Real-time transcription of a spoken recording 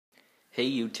Hey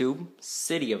YouTube,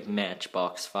 City of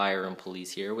Matchbox Fire and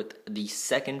Police here with the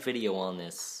second video on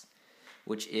this,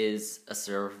 which is a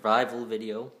survival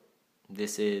video.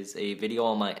 This is a video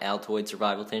on my Altoid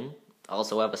survival tin. I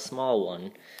also have a small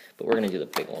one, but we're going to do the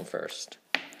big one first.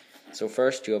 So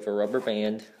first you have a rubber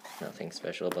band, nothing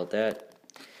special about that.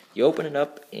 You open it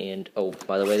up and, oh,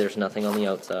 by the way, there's nothing on the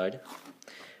outside.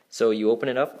 So you open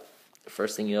it up,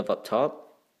 first thing you have up top,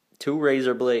 2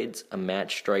 razor blades, a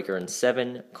match striker, and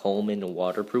 7 Coleman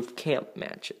waterproof camp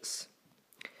matches.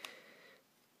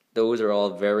 Those are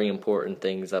all very important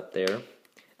things up there.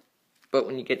 But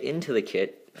when you get into the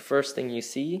kit, first thing you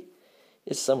see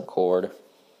is some cord.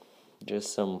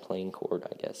 Just some plain cord,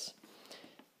 I guess.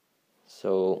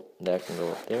 So that can go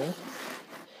up there.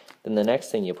 Then the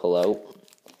next thing you pull out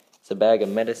is a bag of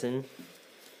medicine.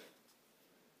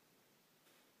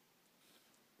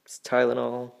 It's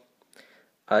Tylenol,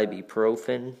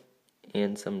 ibuprofen,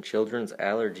 and some children's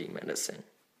allergy medicine.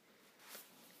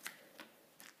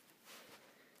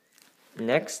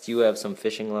 Next, you have some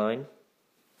fishing line.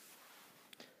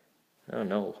 I don't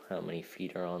know how many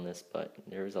feet are on this, but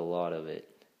there's a lot of it.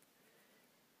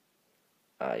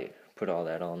 I put all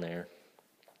that on there.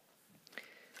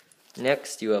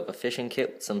 Next, you have a fishing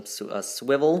kit, a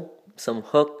swivel, some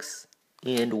hooks,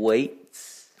 and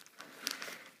weights.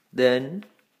 Then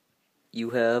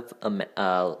you have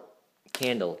a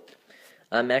candle.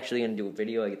 I'm actually going to do a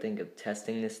video, I think, of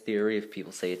testing this theory. If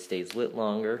people say it stays lit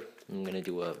longer, I'm going to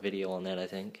do a video on that, I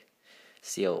think.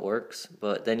 See how it works.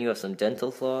 But then you have some dental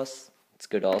floss. It's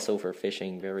good also for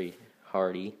fishing, very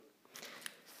hardy.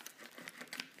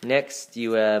 Next,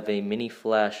 you have a mini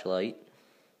flashlight.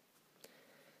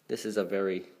 This is a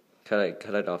very, cut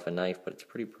it off a knife, but it's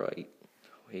pretty bright.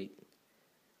 Wait.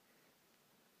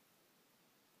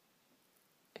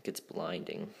 It gets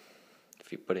blinding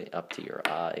if you put it up to your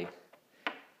eye.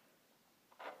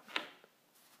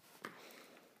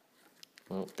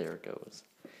 Well, there it goes.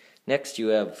 Next, you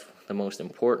have the most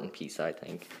important piece, I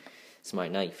think. It's my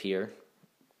knife here.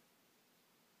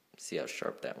 See how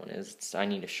sharp that one is. I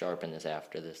need to sharpen this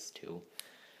after this, too.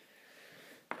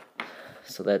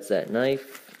 So that's that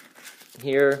knife.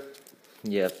 Here,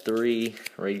 you have 3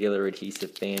 regular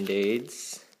adhesive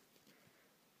Band-Aids.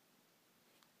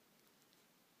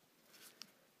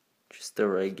 Just the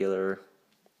regular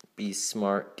Be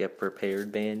Smart, Get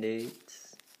Prepared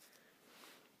Band-Aids.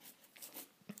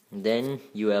 Then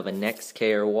you have a Next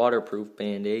Care waterproof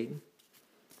Band-Aid.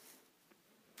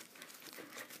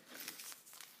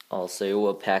 Also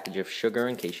a package of sugar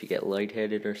in case you get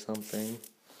lightheaded or something.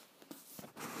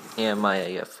 And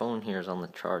my phone here is on the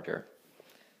charger.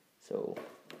 So,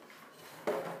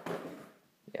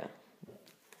 yeah.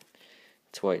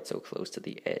 That's why it's so close to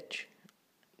the edge.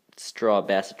 Straw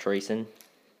bacitracin.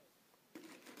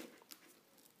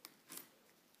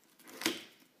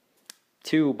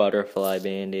 Two butterfly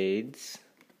Band-Aids.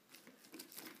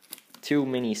 2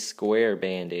 mini square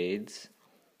Band-Aids.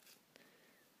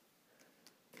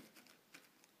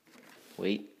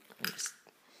 Wait.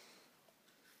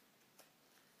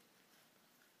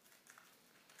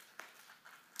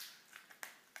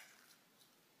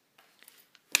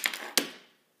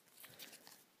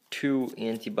 Two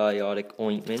antibiotic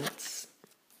ointments.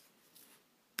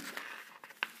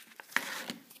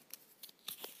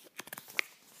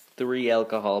 3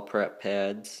 alcohol prep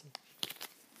pads.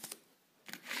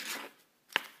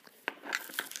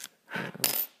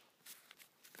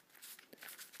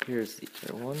 Here's the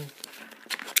other one.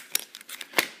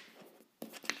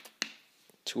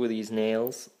 2 of these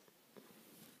nails.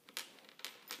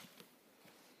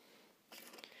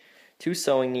 2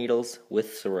 sewing needles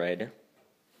with thread.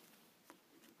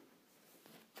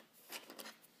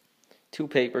 2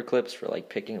 paper clips for like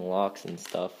picking locks and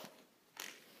stuff.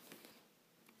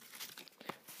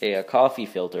 A coffee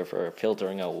filter for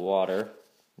filtering out water.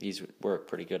 These work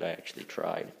pretty good, I actually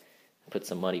tried. Put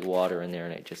some muddy water in there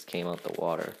and it just came out the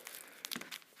water.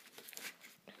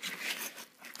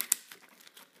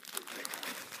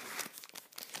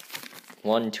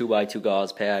 One 2x2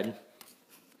 gauze pad.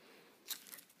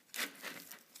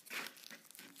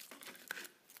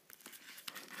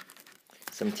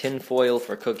 Some tin foil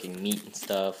for cooking meat and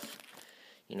stuff.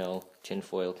 You know, tin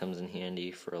foil comes in handy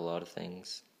for a lot of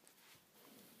things.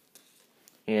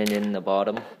 And in the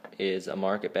bottom is a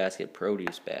Market Basket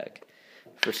produce bag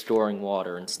for storing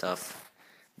water and stuff.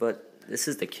 But this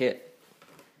is the kit.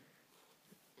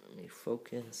 Let me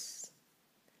focus.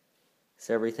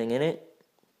 It's everything in it.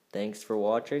 Thanks for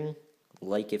watching.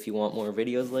 Like if you want more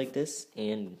videos like this,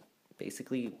 and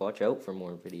basically watch out for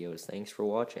more videos. Thanks for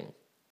watching.